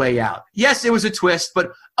lazy way out. Yes, it was a twist,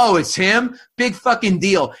 but it's him? Big fucking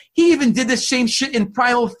deal. He even did the same shit in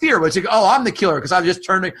Primal Fear, where it's like, I'm the killer because I've just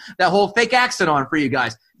turned that whole fake accent on for you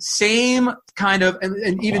guys. Same kind of, and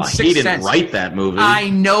even Sixth Sense. He didn't write that movie. I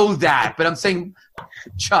know that, but I'm saying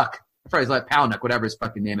Chuck, probably like Palahniuk, whatever his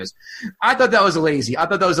fucking name is. I thought that was lazy. I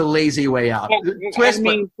thought that was a lazy way out. Twist,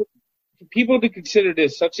 for people to consider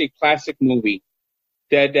this such a classic movie,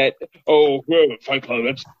 Fight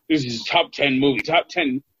Club, this is top 10 movie, top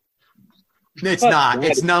 10. It's not.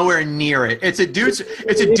 It's nowhere near it. It's a dude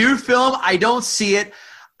film. I don't see it.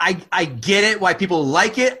 I get it why people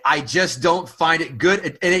like it. I just don't find it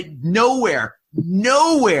good. And it nowhere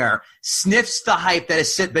sniffs the hype that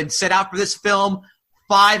has been set out for this film.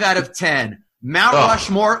 5 out of 10. Mount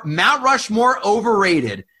Rushmore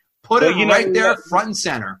overrated. Put it right there front and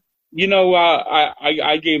center.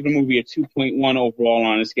 I gave the movie a 2.1 overall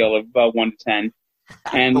on a scale of 1 to 10.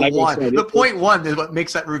 And like I said, the 0.1 is what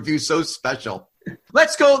makes that review so special.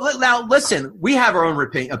 Let's go. Now, listen, we have our own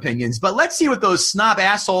opinions, but let's see what those snob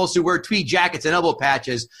assholes who wear tweed jackets and elbow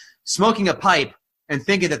patches, smoking a pipe and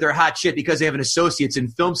thinking that they're hot shit because they have an associate's in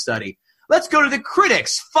film study. Let's go to the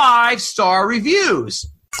critics' 5-star reviews.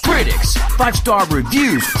 Critics, 5-star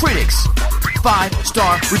reviews. Critics,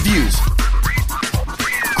 5-star reviews.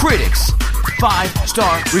 Critics,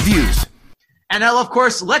 5-star reviews. And now, of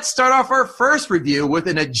course, let's start off our first review with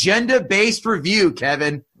an agenda-based review,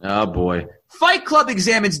 Kevin. Oh, boy. Fight Club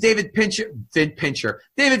examines David Fincher's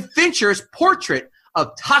portrait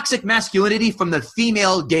of toxic masculinity from the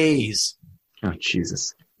female gaze. Oh,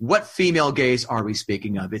 Jesus. What female gaze are we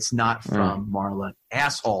speaking of? It's not from Marla.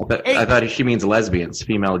 Asshole. I thought she means lesbians,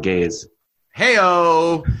 female gaze.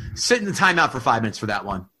 Hey-o. Sit in the timeout for 5 minutes for that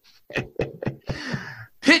one.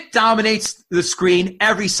 Pitt dominates the screen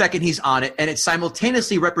every second he's on it, and it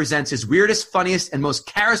simultaneously represents his weirdest, funniest, and most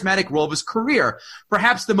charismatic role of his career.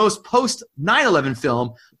 Perhaps the most post-9/11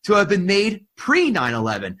 film to have been made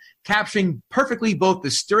pre-9/11, capturing perfectly both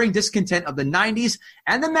the stirring discontent of the 90s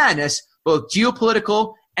and the madness, both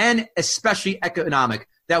geopolitical and especially economic,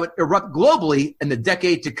 that would erupt globally in the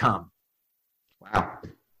decade to come. Wow.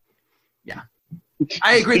 Yeah.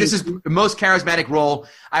 I agree. This is the most charismatic role.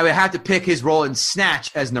 I would have to pick his role in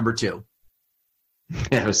Snatch as number 2.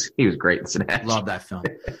 Yeah, he was great in Snatch. Love that film.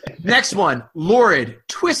 Next one, lurid,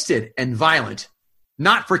 twisted, and violent.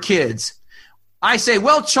 Not for kids. I say,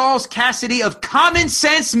 Charles Cassidy of Common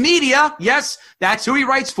Sense Media, yes, that's who he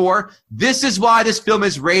writes for. This is why this film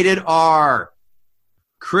is rated R.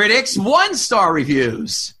 Critics 1-star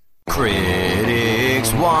reviews.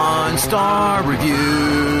 Critics 1-star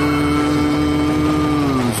reviews.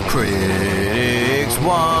 Critics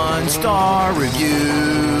 1-star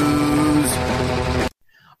reviews.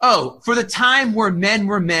 Oh, for the time where men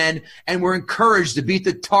were men and were encouraged to beat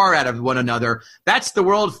the tar out of one another. That's the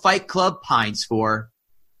world Fight Club pines for.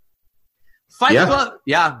 Fight Club,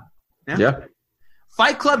 yeah.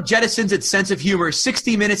 Fight Club jettisons its sense of humor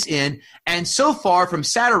 60 minutes in, and so far from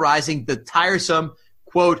satirizing the tiresome,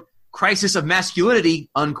 quote, crisis of masculinity,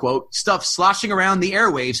 unquote, stuff sloshing around the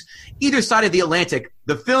airwaves either side of the Atlantic,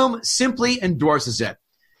 the film simply endorses it.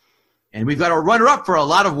 And we've got a runner-up for a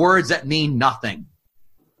lot of words that mean nothing.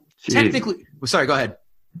 Jeez. Technically, sorry, go ahead.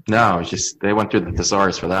 No, it's just they went through the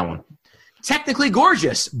thesaurus for that one. Technically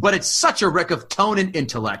gorgeous, but it's such a wreck of tone and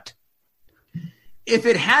intellect. If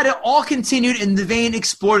it had all continued in the vein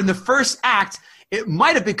explored in the first act, it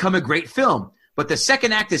might have become a great film. But the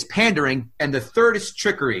second act is pandering, and the third is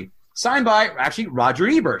trickery. Signed by, actually, Roger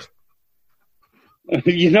Ebert.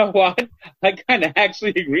 You know what? I kind of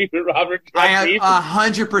actually agree with Robert. I have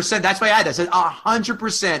 100%. That's why I had that. I said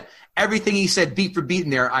 100%. Everything he said, beat for beat in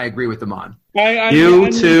there, I agree with him on. You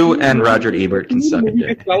two and Roger Ebert can suck a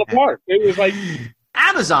dick. It fell apart. It was like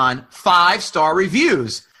Amazon 5-star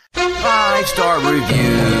reviews. 5-star reviews.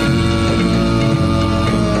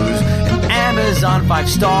 Amazon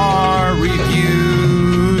 5-star reviews.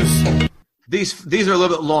 These are a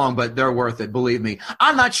little bit long, but they're worth it, believe me.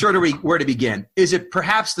 I'm not sure where to begin. Is it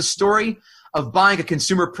perhaps the story of buying a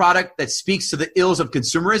consumer product that speaks to the ills of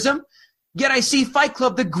consumerism? Yet I see Fight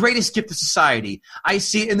Club the greatest gift of society. I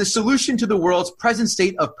see it in the solution to the world's present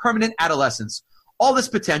state of permanent adolescence. All this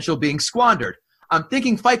potential being squandered. I'm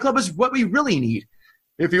thinking Fight Club is what we really need.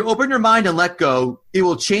 If you open your mind and let go, it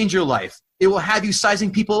will change your life. It will have you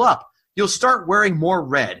sizing people up. You'll start wearing more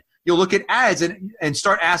red. You'll look at ads and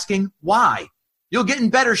start asking why. You'll get in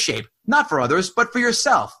better shape, not for others, but for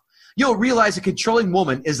yourself. You'll realize a controlling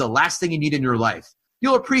woman is the last thing you need in your life.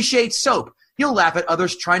 You'll appreciate soap. You'll laugh at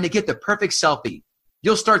others trying to get the perfect selfie.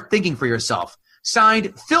 You'll start thinking for yourself.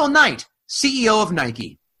 Signed, Phil Knight, CEO of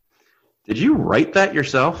Nike. Did you write that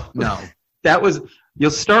yourself? No. That was,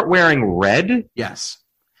 you'll start wearing red? Yes.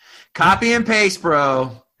 Copy and paste,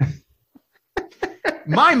 bro.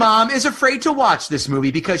 My mom is afraid to watch this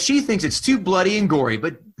movie because she thinks it's too bloody and gory.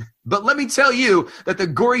 But let me tell you that the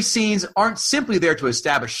gory scenes aren't simply there to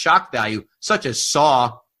establish shock value, such as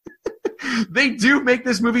Saw. They do make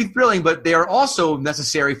this movie thrilling, but they are also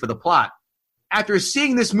necessary for the plot. After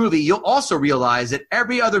seeing this movie, you'll also realize that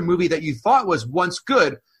every other movie that you thought was once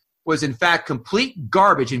good was in fact complete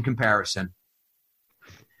garbage in comparison.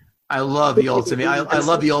 I love the ultimate. I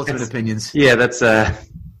love the ultimate opinions. Yeah, that's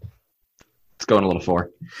it's going a little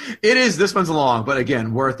far. It is. This one's long, but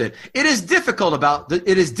again, worth it. It is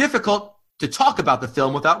difficult to talk about the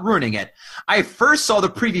film without ruining it. I first saw the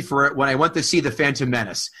preview for it when I went to see The Phantom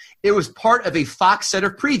Menace. It was part of a Fox set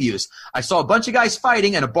of previews. I saw a bunch of guys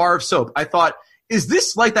fighting and a bar of soap. I thought, is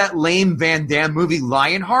this like that lame Van Damme movie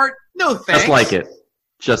Lionheart? No thanks.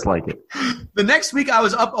 Just like it. The next week, I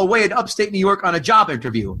was away in upstate New York on a job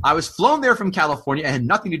interview. I was flown there from California and had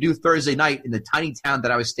nothing to do Thursday night in the tiny town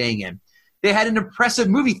that I was staying in. They had an impressive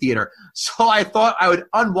movie theater, so I thought I would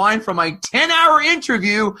unwind from my 10-hour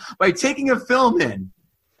interview by taking a film in.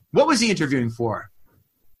 What was he interviewing for?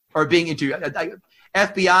 Or being interviewed?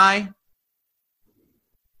 FBI?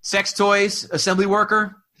 Sex toys? Assembly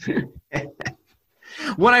worker?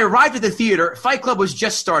 When I arrived at the theater, Fight Club was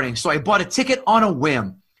just starting, so I bought a ticket on a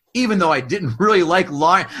whim. Even though I really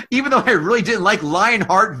didn't like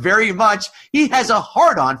Lionheart very much, he has a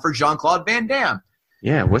hard-on for Jean-Claude Van Damme.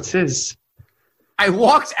 Yeah, what's his? I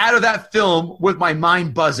walked out of that film with my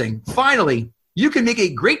mind buzzing. Finally, you can make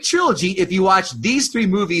a great trilogy if you watch these 3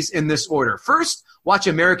 movies in this order. First, watch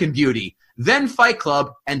American Beauty, then Fight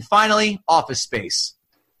Club, and finally, Office Space.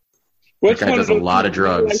 Which that guy does a lot of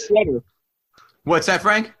drugs. What's that,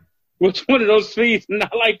 Frank? Which one of those 3 is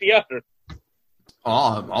not like the other?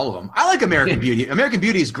 All of them. I like American Beauty. American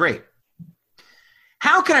Beauty is great.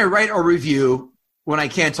 How can I write a review when I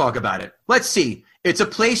can't talk about it? Let's see. It's a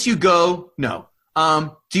place you go. No.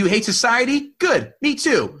 Do you hate society? Good. Me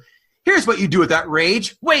too. Here's what you do with that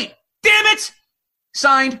rage. Wait. Damn it!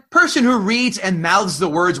 Signed, person who reads and mouths the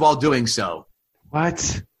words while doing so.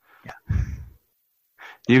 What? Yeah.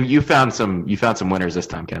 You found some winners this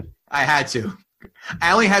time, Ken. I had to.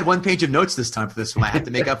 I only had 1 page of notes this time for this one. I had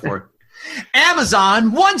to make up for it.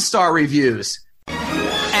 Amazon 1-star reviews.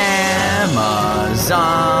 Amazon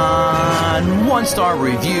 1-star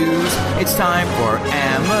reviews. It's time for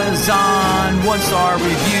Amazon 1-star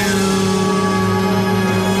reviews.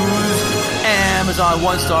 Amazon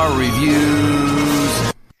 1-star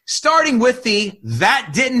reviews. Starting with the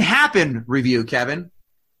That Didn't Happen review, Kevin.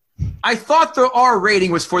 I thought the R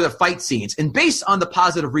rating was for the fight scenes, and based on the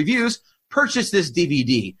positive reviews, purchased this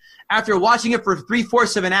DVD. After watching it for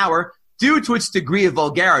 3/4 of an hour, due to its degree of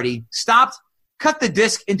vulgarity, stopped, cut the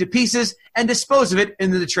disc into pieces, and disposed of it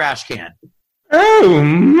into the trash can. Oh,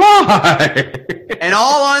 my! And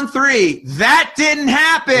all on 3. That didn't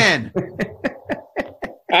happen!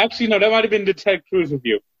 Actually, no, that might have been the Ted Cruz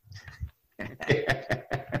review.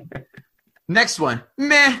 Next one.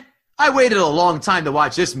 Meh. I waited a long time to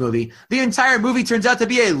watch this movie. The entire movie turns out to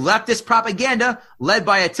be a leftist propaganda led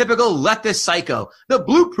by a typical leftist psycho. The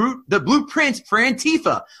blueprint for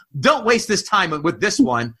Antifa. Don't waste this time with this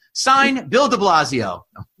one. Signed, Bill de Blasio.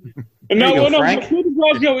 No, Frank. Bill de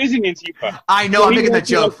Blasio isn't Antifa. I know, I'm making the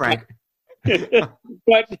joke, Frank.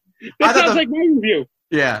 But that sounds like my review.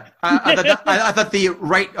 Yeah. I thought the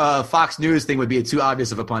right Fox News thing would be too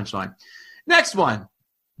obvious of a punchline. Next one.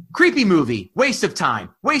 Creepy movie. Waste of time.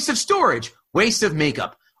 Waste of storage. Waste of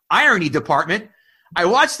makeup. Irony department. I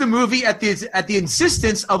watched the movie at the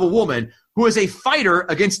insistence of a woman who is a fighter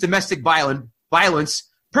against domestic violence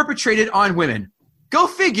perpetrated on women. Go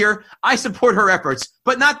figure. I support her efforts,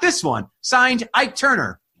 but not this one. Signed, Ike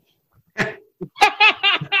Turner.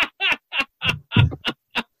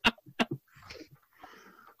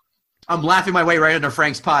 I'm laughing my way right into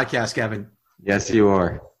Frank's podcast, Kevin. Yes, you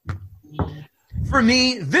are. For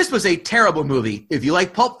me, this was a terrible movie. If you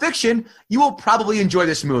like Pulp Fiction, you will probably enjoy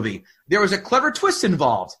this movie. There was a clever twist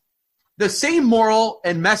involved. The same moral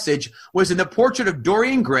and message was in the portrait of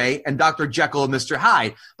Dorian Gray and Dr. Jekyll and Mr.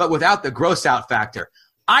 Hyde, but without the gross out factor.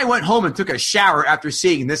 I went home and took a shower after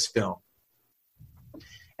seeing this film.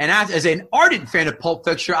 And as an ardent fan of Pulp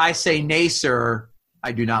Fiction, I say nay, sir.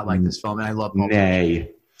 I do not like this film, and I love Pulp Fiction.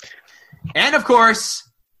 Nay. And, of course,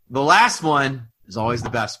 the last one is always the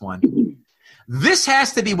best one. This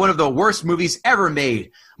has to be one of the worst movies ever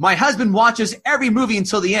made. My husband watches every movie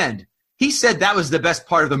until the end. He said that was the best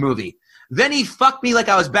part of the movie. Then he fucked me like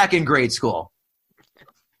I was back in grade school.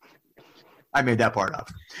 I made that part up.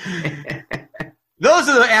 Those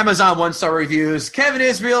are the Amazon one-star reviews. Kevin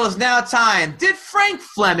Israel, is now time. Did Frank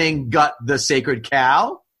Fleming gut the sacred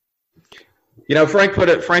cow? You know, Frank put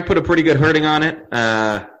a pretty good hurting on it.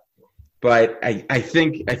 But I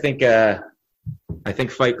think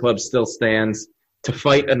Fight Club still stands to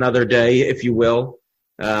fight another day, if you will.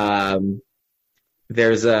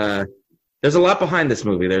 There's a lot behind this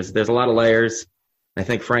movie. There's a lot of layers. I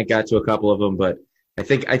think Frank got to a couple of them, but I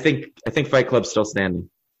think Fight Club's still standing.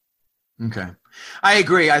 Okay, I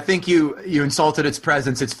agree. I think you insulted its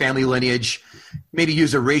presence, its family lineage, maybe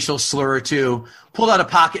used a racial slur or two, pulled out a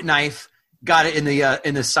pocket knife, got it in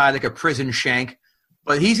the side like a prison shank.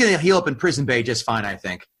 But he's going to heal up in Prison Bay just fine, I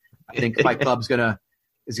think. I think Fight Club's is going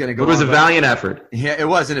to go. It was a valiant effort. Yeah, it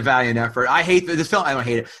wasn't a valiant effort. I hate this film. I don't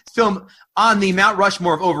hate it. This film on the Mount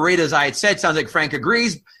Rushmore of overrated, as I had said, sounds like Frank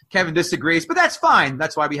agrees. Kevin disagrees, but that's fine.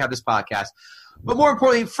 That's why we have this podcast. But more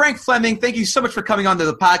importantly, Frank Fleming, thank you so much for coming on to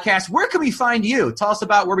the podcast. Where can we find you? Tell us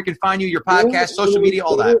about where we can find you, your podcast, social media,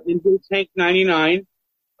 all that. Tank 99.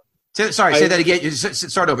 Say that again.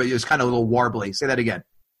 Start over. It was kind of a little warbly. Say that again.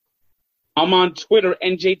 I'm on Twitter,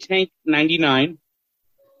 NJTank99.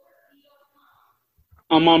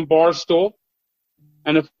 I'm on Barstool.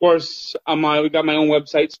 And, of course, we got my own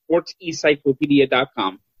website,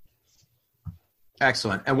 sportsencyclopedia.com.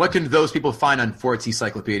 Excellent. And what can those people find on Sports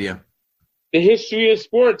Encyclopedia? The history of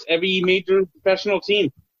sports, every major professional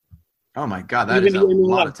team. Oh, my God. That is a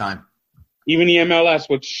lot of time. Even the MLS,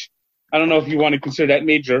 which I don't know if you want to consider that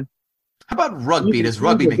major. How about rugby? Does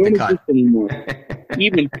rugby make the cut?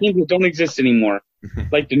 Even teams that don't exist anymore,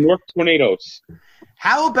 like the North Tornadoes.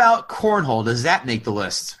 How about cornhole? Does that make the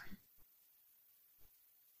list?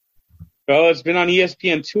 Well, it's been on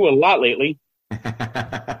ESPN2 a lot lately.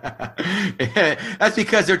 That's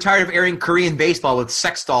because they're tired of airing Korean baseball with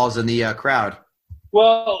sex dolls in the crowd.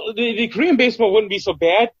 Well, the Korean baseball wouldn't be so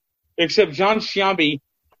bad, except John Sciambi.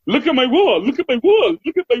 Look at my wall. Look at my wall.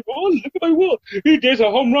 Look at my wall. Look at my wall. There's a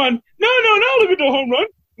home run. No. Look at the home run.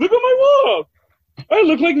 Look at my wall. I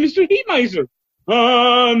look like Mr. Heat Miser.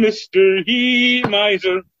 Ah, Mr. Heat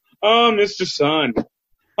Miser. Ah, Mr. Sun.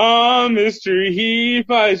 Ah, Mr. Heat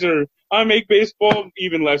Miser. I make baseball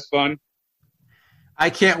even less fun. I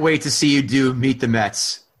can't wait to see you do Meet the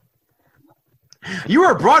Mets. You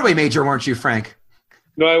were a Broadway major, weren't you, Frank?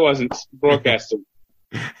 No, I wasn't. Broadcasting.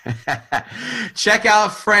 Check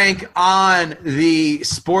out Frank on the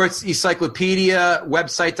Sports Encyclopedia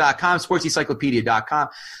website.com, sportsencyclopedia.com.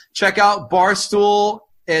 Check out Barstool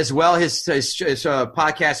as well, his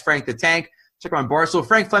podcast, Frank the Tank. Check out Barstool.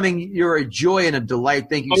 Frank Fleming, you're a joy and a delight.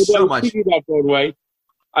 Thank you so much. Broadway.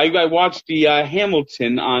 I watched the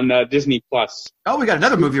Hamilton on Disney Plus. Oh, we got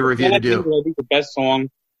another movie review to do. I think the best song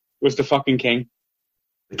was The Fucking King.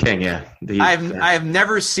 The King, yeah. I have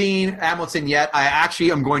never seen Hamilton yet. I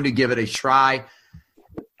actually am going to give it a try.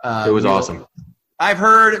 It was awesome. I've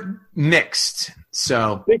heard mixed.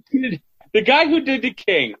 So the guy who did The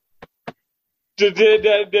King,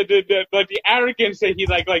 the arrogance that he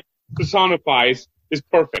like personifies is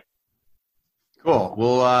perfect.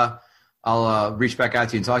 Cool. I'll reach back out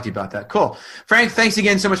to you and talk to you about that. Cool. Frank, thanks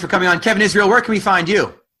again so much for coming on. Kevin Israel, where can we find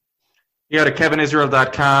you? You go to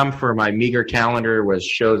kevinisrael.com for my meager calendar, where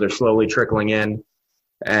shows are slowly trickling in,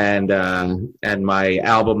 and my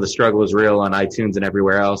album, The Struggle Is Real, on iTunes and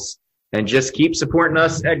everywhere else. And just keep supporting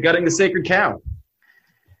us at Gutting the Sacred Cow.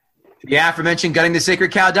 The aforementioned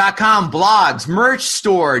guttingthesacredcow.com, blogs, merch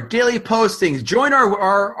store, daily postings. Join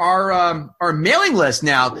our mailing list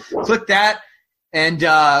now. Click that, and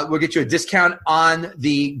we'll get you a discount on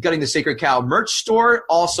the Gutting the Sacred Cow merch store.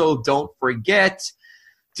 Also, don't forget,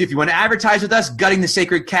 if you want to advertise with us,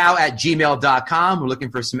 guttingthesacredcow@gmail.com. We're looking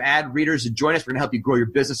for some ad readers to join us. We're going to help you grow your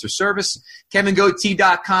business or service.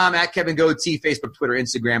 KevinGoatee.com, at Kevin Goatee, Facebook, Twitter,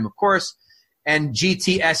 Instagram, of course. And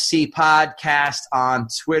GTSC Podcast on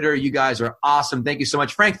Twitter. You guys are awesome. Thank you so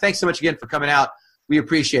much. Frank, thanks so much again for coming out. We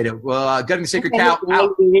appreciate it. Well, Gutting the Sacred Cow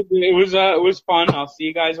out. It was fun. I'll see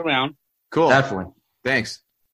you guys around. Cool. Definitely. Thanks.